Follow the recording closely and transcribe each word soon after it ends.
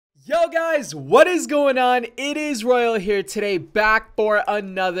up, guys? What is going on? It is Royal here today, back for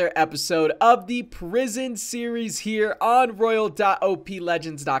another episode of the prison series here on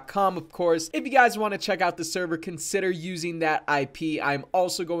royal.oplegends.com. Of course, if you guys want to check out the server, consider using that IP. I'm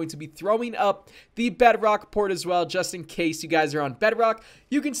also going to be throwing up the Bedrock port as well, just in case you guys are on Bedrock.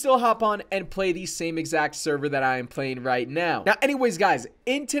 You can still hop on and play the same exact server that I am playing right now. Now, anyways, guys,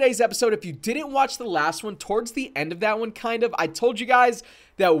 in today's episode, if you didn't watch the last one, towards the end of that one, I told you guys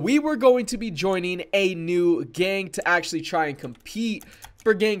that we were going to be joining a new gang to actually try and compete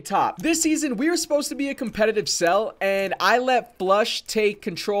for gang top. This season, we were supposed to be a competitive cell, and I let Flush take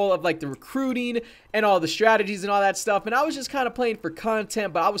control of like the recruiting and all the strategies and all that stuff, and I was just kind of playing for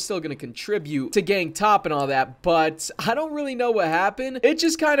content, but I was still going to contribute to gang top and all that. But I don't really know what happened. It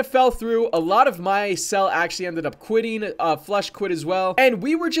just kind of fell through. A lot of my cell actually ended up quitting. Flush quit as well, and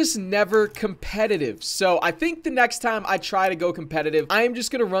we were just never competitive. So I think the next time I try to go competitive, I am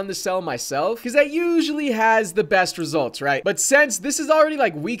just going to run the cell myself, because that usually has the best results, right? But since this is already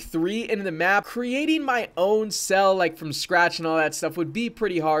like week 3 in the map, creating my own cell like from scratch and all that stuff would be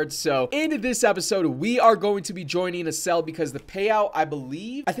pretty hard. So into this episode, we are going to be joining a cell because the payout, I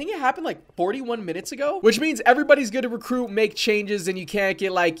think it happened like 41 minutes ago, which means everybody's going to recruit, make changes, and you can't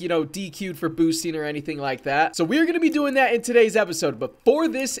get like, you know, DQ'd for boosting or anything like that. So we're going to be doing that in today's episode. But for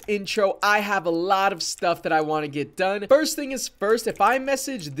this intro, I have a lot of stuff that I want to get done. First thing is first, if I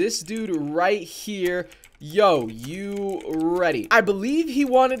message this dude right here, yo, you ready? I believe he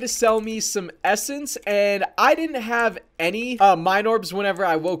wanted to sell me some essence, and I didn't have any mine orbs whenever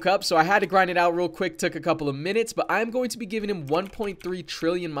I woke up, so I had to grind it out real quick. Took a couple of minutes, but I'm going to be giving him 1.3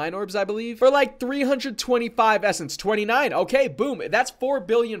 trillion mine orbs, I believe, for like 325 essence. 29. Okay, boom. That's 4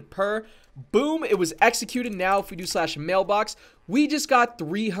 billion per. Boom, it was executed. Now if we do /mailbox, we just got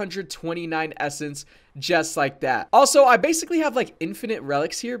 329 essence just like that. Also, I basically have like infinite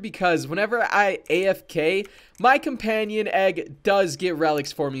relics here because whenever I AFK, my companion egg does get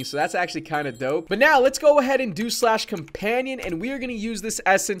relics for me, so that's actually kind of dope. But now let's go ahead and do /companion, and we are going to use this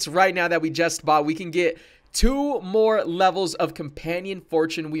essence right now that we just bought. We can get 2 more levels of companion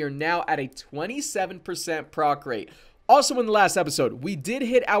fortune. We are now at a 27% proc rate. Also, in the last episode, we did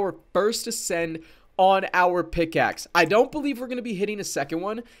hit our first ascend on our pickaxe. I don't believe we're going to be hitting a second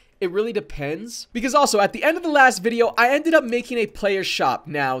one. It really depends. Because also, at the end of the last video, I ended up making a player shop.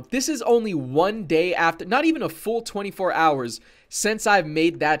 Now, this is only 1 day after, not even a full 24 hours since I've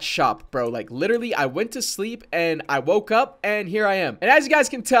made that shop, bro. Like, literally, I went to sleep and I woke up and here I am. And as you guys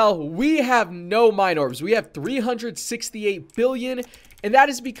can tell, we have no mine orbs. We have 368 billion. And that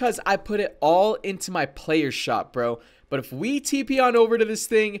is because I put it all into my player shop, bro. But if we TP on over to this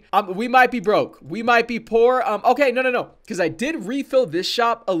thing, we might be broke. We might be poor. Okay, no. Because I did refill this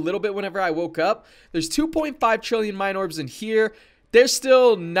shop a little bit whenever I woke up. There's 2.5 trillion mine orbs in here. There's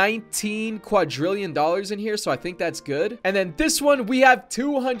still 19 quadrillion dollars in here, so I think that's good. And then this one, we have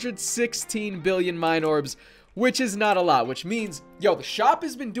 216 billion mine orbs, which is not a lot, which means, yo, the shop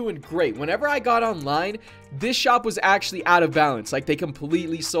has been doing great. Whenever I got online, this shop was actually out of balance. Like, they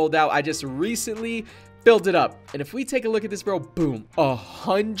completely sold out. I just recently filled it up. And if we take a look at this, bro, boom,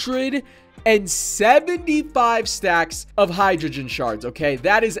 175 stacks of hydrogen shards. Okay,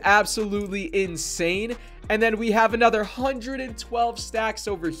 that is absolutely insane. And then we have another 112 stacks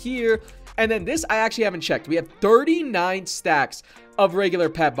over here. And then this, I actually haven't checked. We have 39 stacks of regular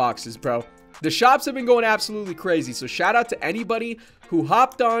pet boxes, bro. The shops have been going absolutely crazy. So shout out to anybody who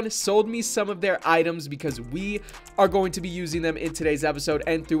hopped on, sold me some of their items, because we are going to be using them in today's episode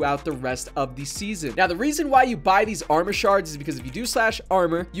and throughout the rest of the season. Now, the reason why you buy these armor shards is because if you do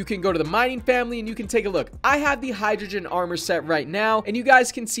 /armor, you can go to the mining family and you can take a look. I have the hydrogen armor set right now, and you guys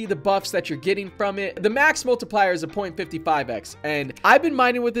can see the buffs that you're getting from it. The max multiplier is a 0.55x, and I've been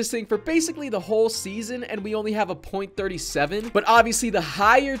mining with this thing for basically the whole season, and we only have a 0.37. But obviously, the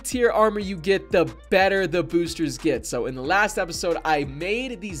higher tier armor you get, the better the boosters get. So in the last episode, I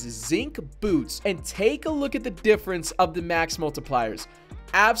made these zinc boots, and take a look at the difference of the max multipliers.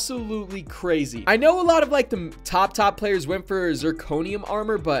 Absolutely crazy. I know a lot of like the top players went for zirconium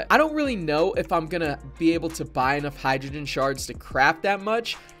armor, but I don't really know if I'm gonna be able to buy enough hydrogen shards to craft that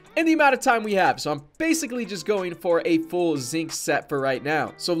much in the amount of time we have. So I'm basically just going for a full zinc set for right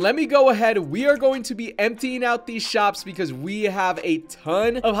now. So let me go ahead. We are going to be emptying out these shops because we have a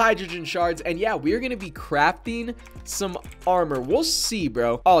ton of hydrogen shards. And yeah, we're going to be crafting some armor. We'll see,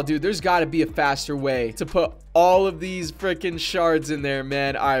 bro. Oh, dude, there's got to be a faster way to put all of these freaking shards in there,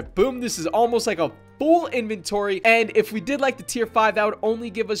 man. All right, boom. This is almost like a full inventory. And if we did like the tier 5, that would only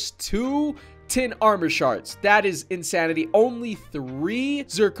give us 2 tin armor shards. That is insanity. Only 3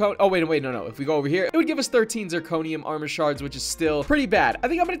 zircon. Oh, wait, no. If we go over here, it would give us 13 zirconium armor shards, which is still pretty bad. I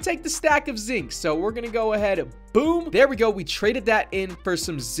think I'm going to take the stack of zinc. So we're going to go ahead. Boom. There we go. We traded that in for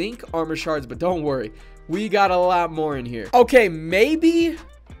some zinc armor shards, but don't worry. We got a lot more in here. Okay, maybe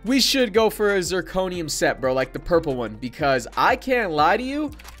we should go for a zirconium set, bro, like the purple one, because I can't lie to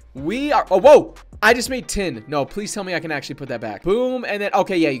you. We are, oh, whoa, I just made tin. No, please tell me I can actually put that back. Boom, and then,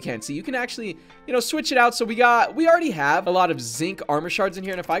 okay, yeah, you can. See, you can actually, you know, switch it out. So we already have a lot of zinc armor shards in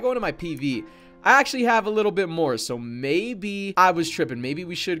here, and if I go into my PV, I actually have a little bit more. So maybe I was tripping. Maybe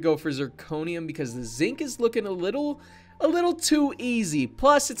we should go for zirconium because the zinc is looking a little too easy.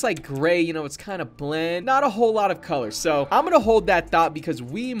 Plus, it's like gray, you know, it's kind of bland. Not a whole lot of color. So I'm going to hold that thought because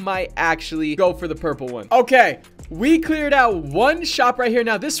we might actually go for the purple one. Okay, we cleared out one shop right here.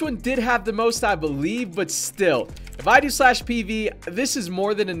 Now, this one did have the most, I believe, but still, if I do /PV, this is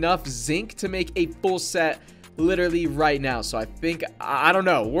more than enough zinc to make a full set literally right now. So I think, I don't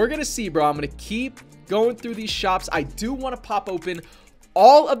know. We're going to see, bro. I'm going to keep going through these shops. I do want to pop open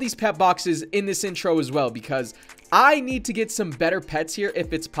all of these pet boxes in this intro as well because I need to get some better pets here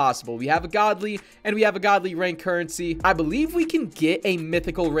if it's possible. We have a godly and we have a godly rank currency. I believe we can get a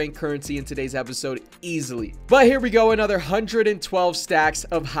mythical rank currency in today's episode easily. But here we go, another 112 stacks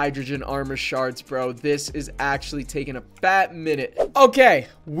of hydrogen armor shards, bro. This is actually taking a fat minute. Okay,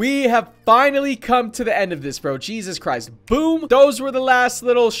 we have finally come to the end of this, bro. Jesus Christ. Boom. Those were the last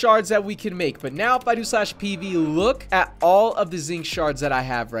little shards that we can make. But now if I do /PV, look at all of the zinc shards that I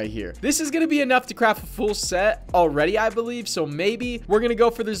have right here. This is going to be enough to craft a full set already, I believe. So maybe we're gonna go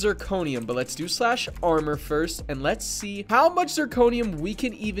for the zirconium, but let's do /armor first and let's see how much zirconium we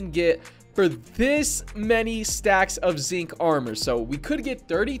can even get for this many stacks of zinc armor. So we could get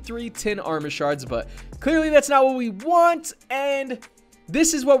 33 tin armor shards, but clearly that's not what we want, and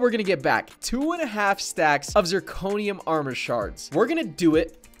this is what we're gonna get back: 2.5 stacks of zirconium armor shards. We're gonna do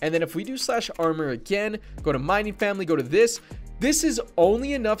it, and then if we do /armor again, go to mining family, go to this is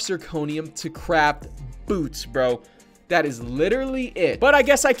only enough zirconium to craft boots, bro. That is literally it. But I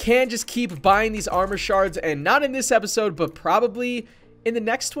guess I can just keep buying these armor shards, and not in this episode, but probably in the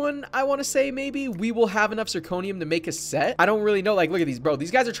next one. I want to say maybe we will have enough zirconium to make a set. I don't really know. Like, look at these, bro.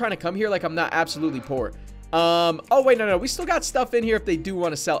 These guys are trying to come here like I'm not absolutely poor. Oh wait, no, we still got stuff in here if they do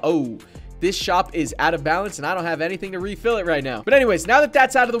want to sell. Oh, this shop is out of balance and I don't have anything to refill it right now. But anyways, now that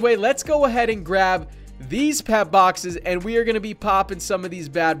that's out of the way, let's go ahead and grab these pet boxes, and we are going to be popping some of these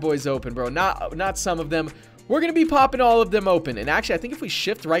bad boys open, bro. Not some of them. We're going to be popping all of them open. And actually, I think if we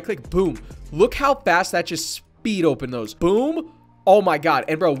shift right click, boom, look how fast that just speed open those. Boom. Oh my god.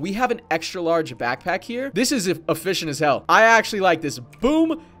 And bro, we have an extra large backpack here. This is efficient as hell. I actually like this.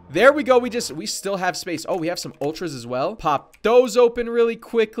 Boom. There we go. We still have space. Oh, we have some ultras as well. Pop those open really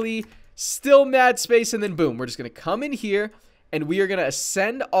quickly. Still mad space. And then boom, we're just going to come in here. And we are going to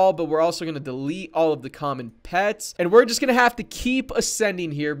ascend all, but we're also going to delete all of the common pets. And we're just going to have to keep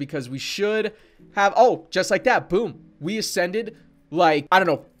ascending here because we should have, oh, just like that. Boom. We ascended like, I don't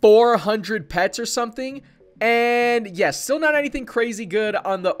know, 400 pets or something. And yes, still not anything crazy good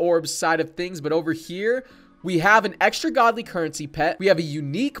on the orbs side of things. But over here, we have an extra godly currency pet. We have a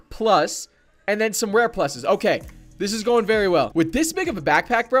unique plus and then some rare pluses. Okay. This is going very well. With this big of a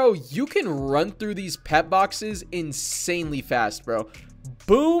backpack, bro, you can run through these pet boxes insanely fast, bro.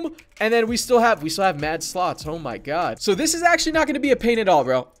 Boom. And then we still have mad slots. Oh my god. So this is actually not going to be a pain at all,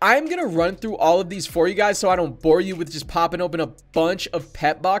 bro. I'm going to run through all of these for you guys so I don't bore you with just popping open a bunch of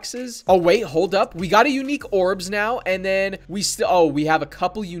pet boxes. Oh wait, hold up. We got a unique orbs now, and then we have a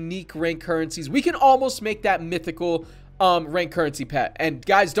couple unique rank currencies. We can almost make that mythical rank currency pet. And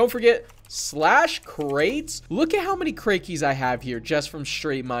guys, don't forget /crates. Look at how many crate keys I have here just from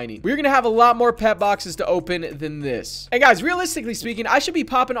straight mining. We're gonna have a lot more pet boxes to open than this. And guys, realistically speaking, I should be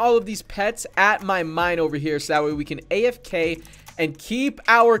popping all of these pets at my mine over here so that way we can AFK and keep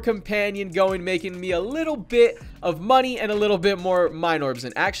our companion going, making me a little bit of money and a little bit more mine orbs.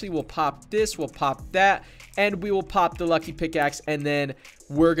 And actually, we'll pop this, we'll pop that, and we will pop the lucky pickaxe, and then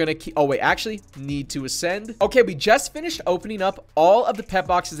we're gonna keep, oh wait, actually need to ascend. Okay, we just finished opening up all of the pet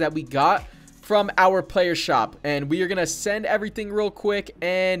boxes that we got from our player shop, and we are gonna send everything real quick,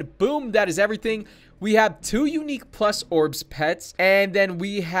 and boom, that is everything. We have 2 unique plus orbs pets, and then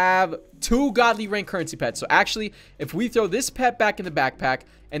we have 2 godly rank currency pets. So actually, if we throw this pet back in the backpack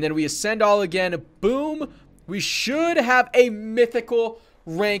and then we ascend all again, boom, we should have a mythical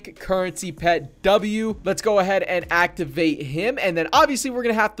rank currency pet W. Let's go ahead and activate him. And then obviously we're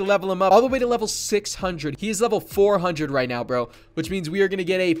going to have to level him up all the way to level 600. He is level 400 right now, bro, which means we are going to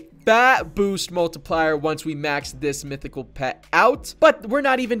get a fat boost multiplier once we max this mythical pet out. But we're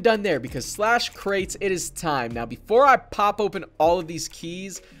not even done there because slash crates, it is time. Now, before I pop open all of these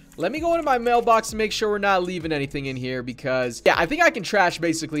keys, let me go into my mailbox to make sure we're not leaving anything in here because, yeah, I think I can trash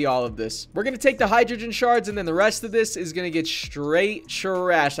basically all of this. We're going to take the hydrogen shards and then the rest of this is going to get straight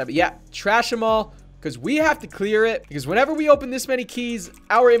trashed. Yeah, trash them all because we have to clear it because whenever we open this many keys,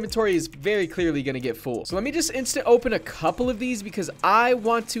 our inventory is very clearly going to get full. So let me just instant open a couple of these because I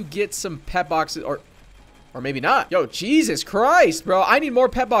want to get some pet boxes or maybe not. Yo, Jesus Christ, bro. I need more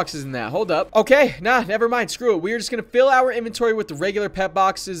pet boxes than that. Hold up. Okay, nah, never mind. Screw it. We're just going to fill our inventory with the regular pet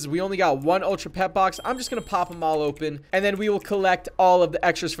boxes. We only got one ultra pet box. I'm just going to pop them all open. And then we will collect all of the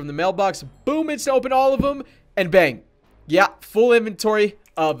extras from the mailbox. Boom, it's to open all of them. And bang. Yeah, full inventory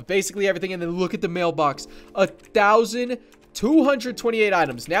of basically everything. And then look at the mailbox. 1,228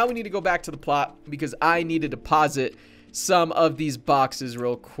 items. Now we need to go back to the plot because I need to deposit some of these boxes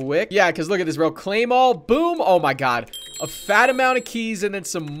real quick. Yeah, because look at this, bro. Claim all. Boom. Oh my god. A fat amount of keys and then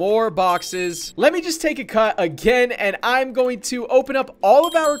some more boxes. Let me just take a cut again and I'm going to open up all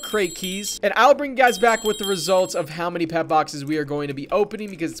of our crate keys and I'll bring you guys back with the results of how many pet boxes we are going to be opening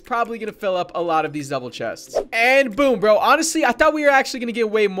because it's probably going to fill up a lot of these double chests. And boom, bro. Honestly, I thought we were actually going to get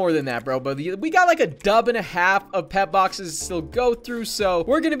way more than that, bro, but we got like a dub and a half of pet boxes to still go through, so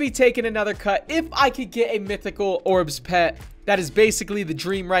we're going to be taking another cut. If I could get a mythical orbs pet, that is basically the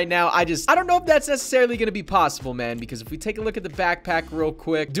dream right now. I don't know if that's necessarily going to be possible, man, because if we take a look at the backpack real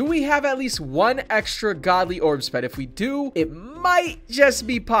quick, do we have at least one extra godly orbs pet? If we do, it might just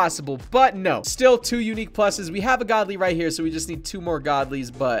be possible, but no. Still 2 unique pluses. We have a godly right here, so we just need 2 more godlies,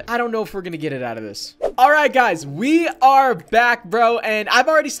 but I don't know if we're going to get it out of this. All right, guys, we are back, bro, and I've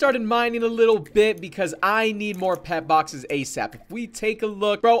already started mining a little bit because I need more pet boxes ASAP. If we take a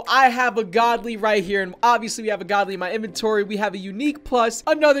look, bro, I have a godly right here, and obviously we have a godly in my inventory. We have a unique plus,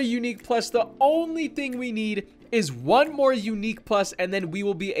 another unique plus. The only thing we need is one more unique plus, and then we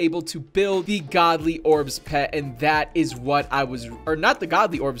will be able to build the godly orbs pet, and that is what I was, or not the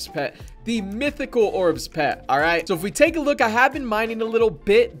godly orbs pet, the mythical orbs pet. All right, so if we take a look, I have been mining a little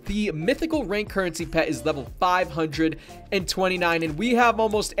bit. The mythical rank currency pet is level 529 and we have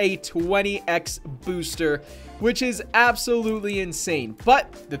almost a 20x booster, which is absolutely insane.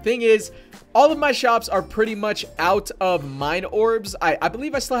 But the thing is, all of my shops are pretty much out of mine orbs. I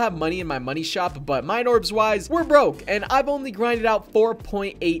believe I still have money in my money shop, but mine orbs wise, we're broke. And I've only grinded out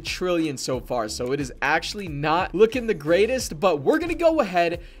 4.8 trillion so far. So it is actually not looking the greatest, but we're going to go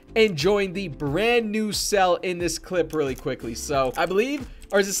ahead and join the brand new cell in this clip really quickly. So I believe,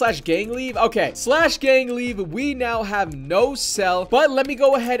 or is it slash gang leave? Okay, slash gang leave. We now have no cell, but let me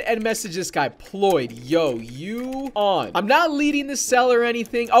go ahead and message this guy. Ployd, yo, you on? I'm not leading the cell or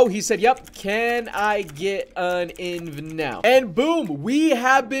anything. Oh, he said, yep. Can I get an inv now? And boom, we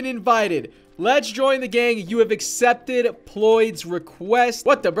have been invited. Let's join the gang. You have accepted Ployd's request.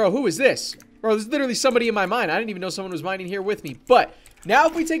 What the, bro? Who is this? Bro, there's literally somebody in my mind. I didn't even know someone was mining here with me. But now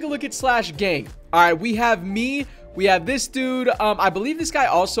if we take a look at slash gang. All right, we have me. We have this dude. I believe this guy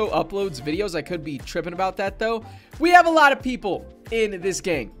also uploads videos. I could be tripping about that though. We have a lot of people in this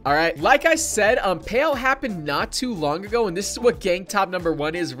gang. All right, like I said, payout happened not too long ago, and this is what gang top number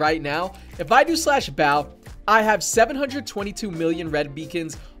 1 is right now. If I do slash bow, I have 722 million red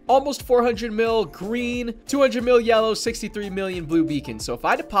beacons, almost 400 mil green, 200 mil yellow, 63 million blue beacons. So if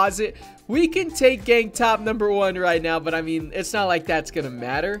I deposit, we can take gang top number 1 right now, but I mean, it's not like that's gonna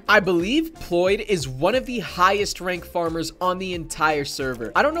matter. I believe Ployd is one of the highest rank farmers on the entire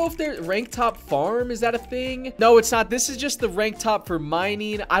server. I don't know if they're rank top farm, is that a thing? No, it's not. This is just the rank top for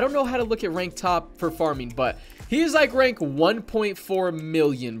mining. I don't know how to look at rank top for farming, but he is like rank 1.4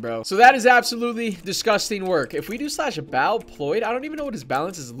 million, bro. So that is absolutely disgusting work. If we do slash bow Ployd, I don't even know what his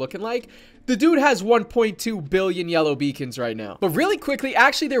balance is looking like. The dude has 1.2 billion yellow beacons right now. But really quickly,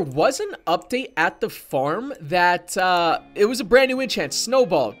 actually, there was an update at the farm that it was a brand new enchant,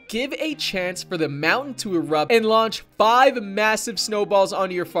 Snowball. Give a chance for the mountain to erupt and launch 5 massive snowballs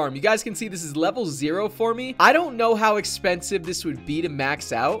onto your farm. You guys can see this is level 0 for me. I don't know how expensive this would be to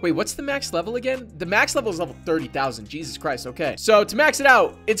max out. Wait, what's the max level again? The max level is level 30. 30,000. Jesus Christ. Okay. So to max it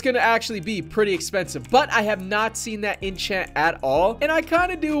out, it's going to actually be pretty expensive, but I have not seen that enchant at all. And I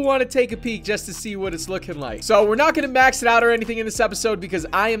kind of do want to take a peek just to see what it's looking like. So we're not going to max it out or anything in this episode because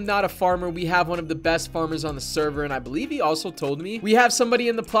I am not a farmer. We have one of the best farmers on the server. And I believe he also told me we have somebody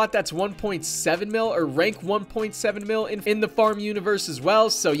in the plot that's 1.7 mil or rank 1.7 mil in the farm universe as well.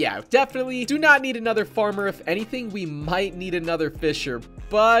 So yeah, definitely do not need another farmer. If anything, we might need another fisher,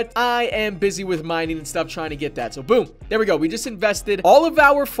 but I am busy with mining and stuff trying to get that. So boom, there we go. We just invested all of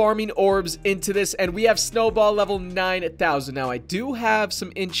our farming orbs into this and we have snowball level 9,000. Now I do have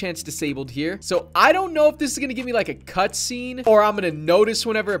some enchants disabled here. So I don't know if this is going to give me like a cutscene or I'm going to notice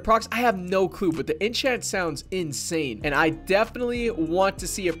whenever it procs. I have no clue, but the enchant sounds insane and I definitely want to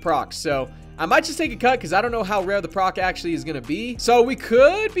see it proc. So I might just take a cut because I don't know how rare the proc actually is going to be. So we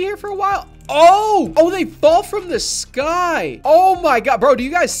could be here for a while. Oh, they fall from the sky. Oh my God, bro, do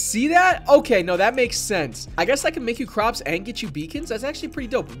you guys see that? Okay, no, that makes sense. I guess I can make you crops and get you beacons. That's actually pretty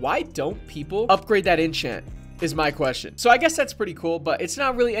dope. Why don't people upgrade that enchant is my question. So I guess that's pretty cool, but it's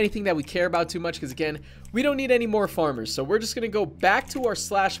not really anything that we care about too much because again, we don't need any more farmers. So we're just going to go back to our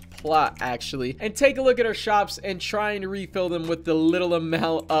slash plot actually and take a look at our shops and try and refill them with the little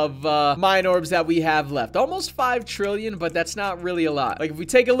amount of mine orbs that we have left. Almost 5 trillion, but that's not really a lot. Like if we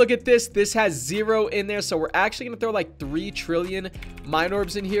take a look at this has 0 in there. So we're actually going to throw like 3 trillion mine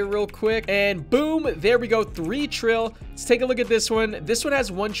orbs in here real quick. And boom, there we go. 3 trill. Let's take a look at this one. This one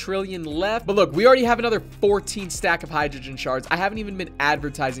has 1 trillion left. But look, we already have another 14 stack of hydrogen shards. I haven't even been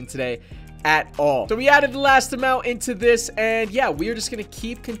advertising today at all. So we added the last amount into this and yeah, we are just going to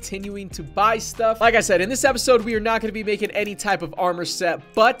keep continuing to buy stuff. Like I said, in this episode, we are not going to be making any type of armor set,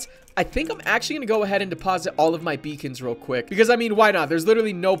 but I think I'm actually going to go ahead and deposit all of my beacons real quick because I mean, why not? There's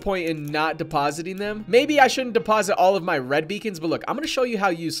literally no point in not depositing them. Maybe I shouldn't deposit all of my red beacons, but look, I'm going to show you how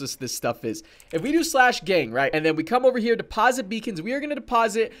useless this stuff is. If we do slash gang, right? And then we come over here, deposit beacons, we are going to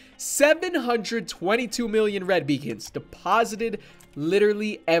deposit 722 million red beacons deposited.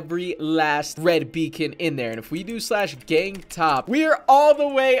 Literally every last red beacon in there. And if we do slash gang top, we are all the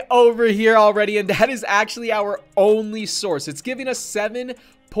way over here already. And that is actually our only source. It's giving us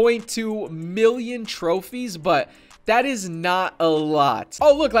 7.2 million trophies, but that is not a lot.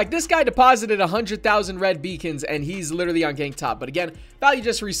 Oh, look, like this guy deposited 100,000 red beacons and he's literally on gang top. But again, value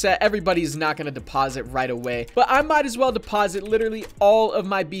just reset. Everybody's not going to deposit right away. But I might as well deposit literally all of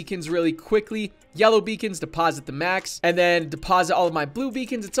my beacons really quickly. Yellow beacons, deposit the max, and then deposit all of my blue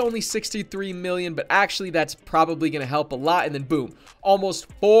beacons. It's only 63 million, but actually that's probably going to help a lot. And then boom, almost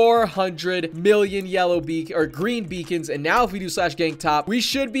 400 million yellow beacon or green beacons. And now if we do slash gang top, we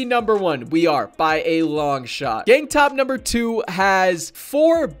should be number 1. We are by a long shot. Gang top number 2 has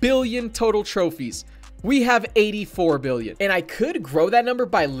 4 billion total trophies. We have 84 billion. And I could grow that number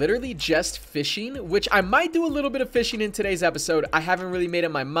by literally just fishing, which I might do a little bit of fishing in today's episode. I haven't really made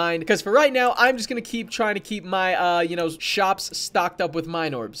up my mind because for right now, I'm just going to keep trying to keep my, shops stocked up with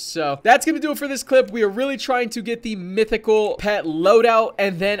mine orbs. So that's going to do it for this clip. We are really trying to get the mythical pet loadout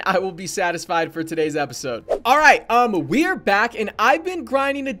and then I will be satisfied for today's episode. All right, we are back and I've been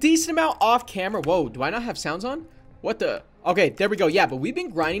grinding a decent amount off camera. Whoa, do I not have sounds on? What the? Okay, there we go. Yeah, but we've been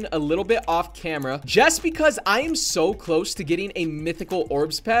grinding a little bit off camera just because I am so close to getting a mythical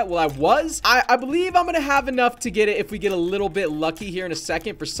orbs pet. Well, I believe I'm going to have enough to get it if we get a little bit lucky here in a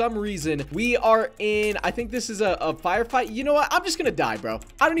second. For some reason, we are in, I think this is a firefight. You know what? I'm just going to die, bro.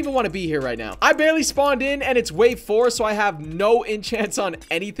 I don't even want to be here right now. I barely spawned in and it's wave 4, so I have no enchants on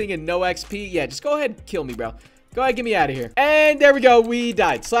anything and no XP. Yeah, just go ahead and kill me, bro. Go ahead, get me out of here. And there we go. We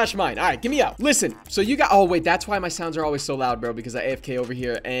died. Slash mine. All right, get me out. Listen, so you got... Oh, wait. That's why my sounds are always so loud, bro, because I AFK over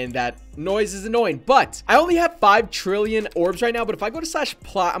here, and that noise is annoying. But I only have 5 trillion orbs right now, but if I go to slash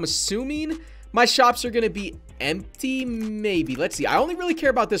plot, I'm assuming my shops are going to be empty, maybe. Let's see. I only really care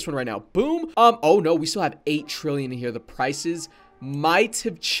about this one right now. Boom. Oh, no. We still have 8 trillion in here. The prices might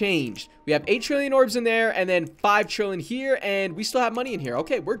have changed. We have 8 trillion orbs in there and then 5 trillion here, and we still have money in here.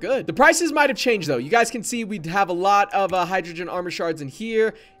 Okay, we're good. The prices might have changed though. You guys can see we have a lot of hydrogen armor shards in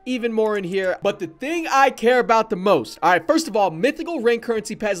here, even more in here. But the thing I care about the most, all right, first of all, mythical rank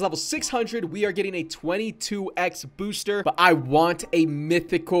currency pet is level 600. We are getting a 22x booster, but I want a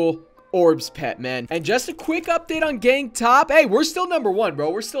mythical orbs pet, man. And just a quick update on gang top. Hey, we're still number 1, bro.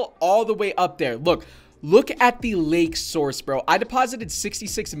 We're still all the way up there. Look at the lake source, bro. I deposited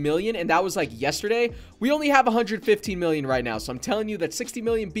 66 million and that was like yesterday. We only have 115 million right now. So I'm telling you that 60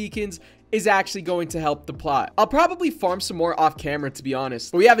 million beacons is actually going to help the plot. I'll probably farm some more off camera, to be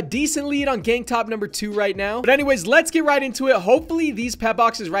honest. But we have a decent lead on gang top number 2 right now. But anyways, let's get right into it. Hopefully these pet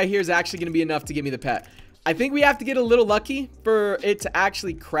boxes right here is actually going to be enough to give me the pet. I think we have to get a little lucky for it to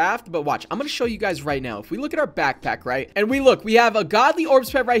actually craft, but watch. I'm going to show you guys right now. If we look at our backpack, right? And we have a godly orbs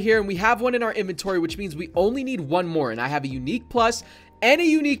pet right here, and we have one in our inventory, which means we only need one more. And I have a unique plus and a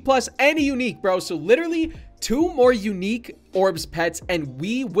unique plus and a unique, bro. So literally 2 more unique orbs pets, and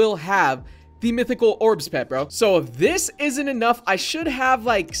we will have the mythical orbs pet, bro. So if this isn't enough, I should have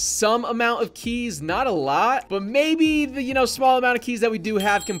like some amount of keys, not a lot, but maybe the, you know, small amount of keys that we do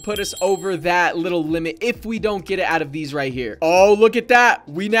have can put us over that little limit if we don't get it out of these right here. Oh, look at that.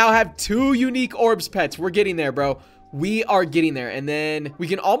 We now have 2 unique orbs pets. We're getting there, bro. We are getting there. And then we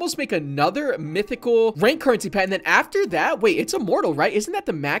can almost make another mythical rank currency pet. And then after that, wait, it's immortal, right? Isn't that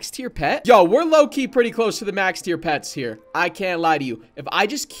the max tier pet? Yo, we're low-key pretty close to the max tier pets here. I can't lie to you. If I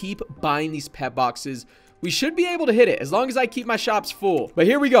just keep buying these pet boxes, we should be able to hit it as long as I keep my shops full. But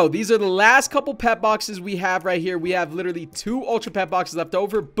here we go. These are the last couple pet boxes we have right here. We have literally 2 ultra pet boxes left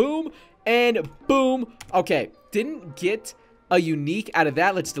over. Boom and boom. Okay, didn't get a unique out of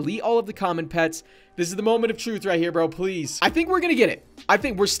that. Let's delete all of the common pets. This is the moment of truth right here, bro. Please. I think we're gonna get it. I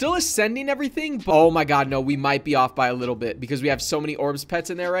think we're still ascending everything, but oh my god, no, we might be off by a little bit because we have so many orbs pets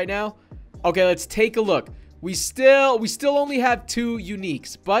in there right now. Okay, let's take a look. We still only have 2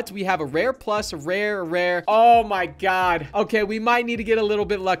 uniques, but we have a rare plus, a rare. Oh my god. Okay, we might need to get a little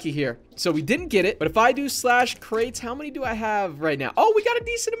bit lucky here. So we didn't get it, but if I do slash crates, how many do I have right now? Oh, we got a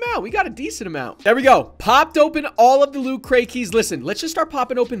decent amount. There we go. Popped open all of the loot crate keys. Listen, let's just start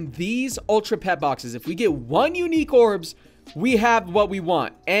popping open these ultra pet boxes. If we get 1 unique orbs, we have what we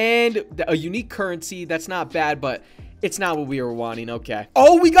want. And a unique currency. That's not bad, but it's not what we were wanting. Okay.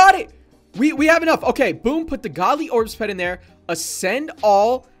 Oh, we got it. We have enough. Okay, boom, put the godly orbs pet in there, ascend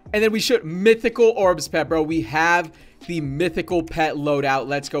all, and then we should mythical orbs pet, bro. We have the mythical pet loadout.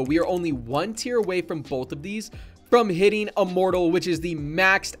 Let's go. We are only 1 tier away from both of these from hitting immortal, which is the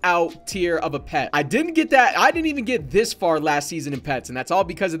maxed out tier of a pet. I didn't get that. I didn't even get this far last season in pets, and that's all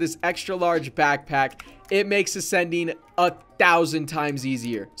because of this extra large backpack. It makes ascending 1,000 times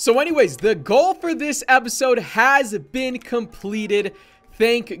easier. So anyways, the goal for this episode has been completed.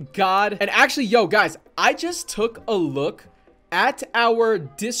 Thank God. And actually, yo, guys, I just took a look at our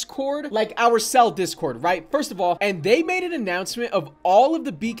Discord, like our cell Discord, right? First of all, and they made an announcement of all of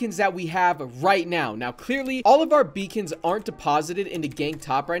the beacons that we have right now. Now, clearly, all of our beacons aren't deposited into Gang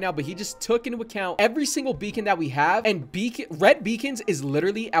Top right now, but he just took into account every single beacon that we have, and red beacons is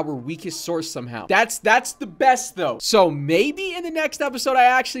literally our weakest source somehow. That's the best, though. So maybe in the next episode, I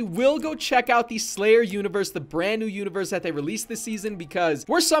actually will go check out the Slayer universe, the brand new universe that they released this season, because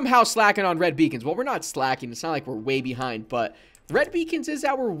we're somehow slacking on red beacons. Well, we're not slacking. It's not like we're way behind, but red beacons is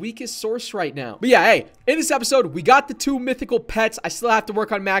our weakest source right now. But yeah, hey, in this episode, we got the 2 mythical pets. I still have to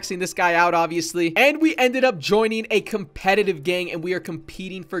work on maxing this guy out, obviously. And we ended up joining a competitive gang, and we are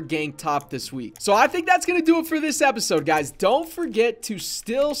competing for gang top this week. So I think that's going to do it for this episode, guys. Don't forget to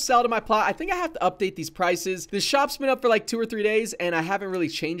still sell to my plot. I think I have to update these prices. The shop's been up for like 2 or 3 days, and I haven't really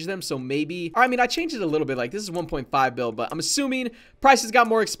changed them. So maybe, or I mean, I changed it a little bit. Like this is 1.5 build, but I'm assuming prices got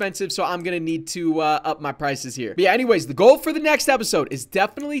more expensive. So I'm going to need to up my prices here. But yeah, anyways, the goal for the next episode is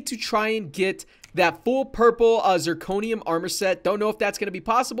definitely to try and get that full purple zirconium armor set. Don't know if that's going to be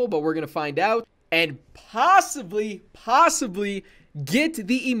possible, but we're going to find out. And possibly get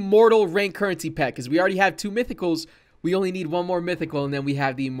the immortal rank currency pet, because we already have 2 mythicals. We only need 1 more mythical, and then we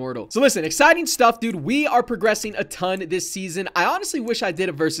have the immortal. So listen, exciting stuff, dude. We are progressing a ton this season. I honestly wish I did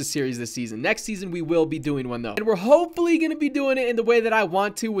a versus series this season. Next season, we will be doing one, though. And we're hopefully going to be doing it in the way that I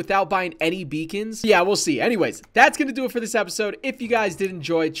want to without buying any beacons. Yeah, we'll see. Anyways, that's going to do it for this episode. If you guys did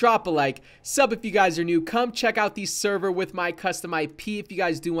enjoy, drop a like. Sub if you guys are new. Come check out the server with my custom IP if you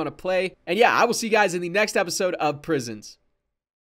guys do want to play. And yeah, I will see you guys in the next episode of Prisons.